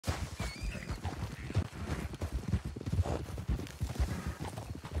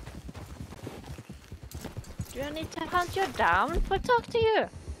Do I need to hunt you down for talk to you?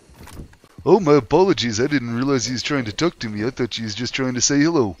 Oh, my apologies. I didn't realize he was trying to talk to me. I thought he was just trying to say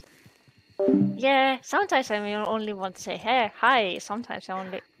hello. Yeah, sometimes I only want to say hey, hi. Sometimes I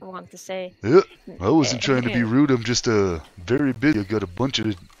only want to say. Yeah, I wasn't trying to be rude. I'm just very busy. I got a bunch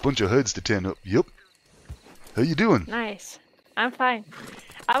of hides to tan up. Yep. How you doing? Nice. I'm fine.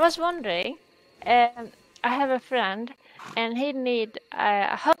 I was wondering. I have a friend, and he need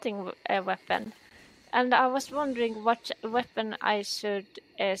a hunting weapon, and I was wondering what weapon I should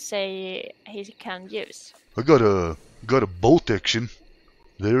say he can use. I got a bolt action.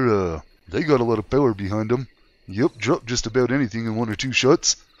 They got a lot of power behind them. Yep, drop just about anything in 1 or 2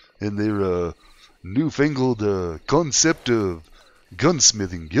 shots. And their newfangled concept of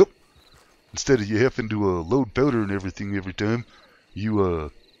gunsmithing. Yep. Instead of you having to load powder and everything every time,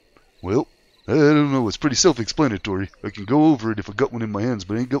 you well, I don't know. It's pretty self-explanatory. I can go over it if I got one in my hands,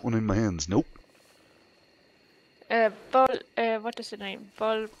 but I ain't got one in my hands. Nope. What is the name?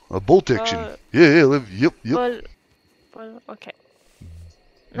 A bolt action. Yeah, yep. Okay.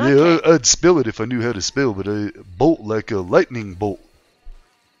 Yeah, Okay. I'd spell it if I knew how to spell, but bolt like a lightning bolt.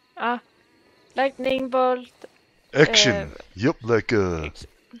 Lightning bolt. Action. Yep,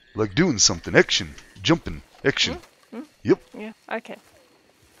 like doing something. Action. Jumping. Action. Yep. Yeah, okay.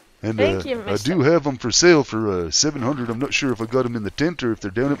 And Thank you, I do have them for sale for 700. I'm not sure if I got them in the tent or if they're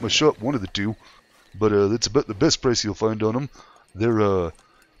down at my shop, one of the two. But that's about the best price you'll find on them. They're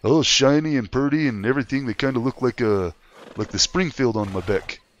all shiny and purty and everything. They kind of look like the Springfield on my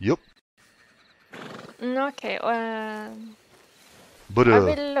back. Yep. Okay. But I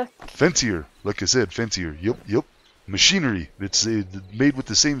will look. fancier, like I said, fancier. Yep. Machinery. It's made with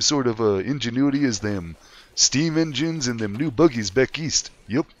the same sort of ingenuity as them steam engines and them new buggies back east.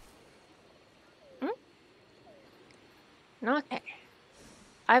 Yep. Okay.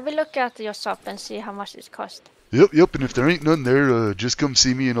 I will look at your shop and see how much it costs. Yep, and if there ain't none there, just come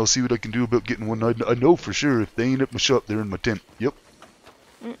see me and I'll see what I can do about getting one. I know for sure if they ain't at my shop, they're in my tent. Yep.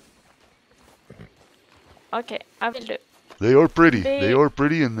 Okay, I will do. They are pretty. They are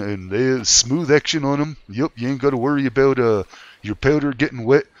pretty and they have smooth action on them. Yep, you ain't got to worry about your powder getting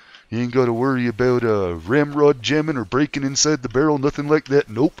wet. You ain't got to worry about ramrod jamming or breaking inside the barrel, nothing like that.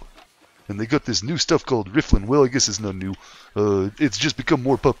 Nope. And they got this new stuff called rifling. Well, I guess it's not new. It's just become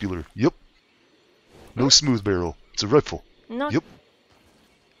more popular. Yep. No smooth barrel. It's a rifle. No. Yep.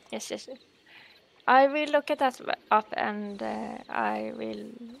 Yes. I will look at that up and I will...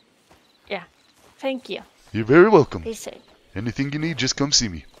 Yeah. Thank you. You're very welcome. Be safe. Anything you need, just come see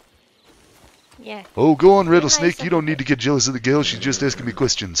me. Yeah. Oh, go on, Rattlesnake. Nice. You don't need to get jealous of the girl. She's just asking me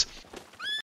questions.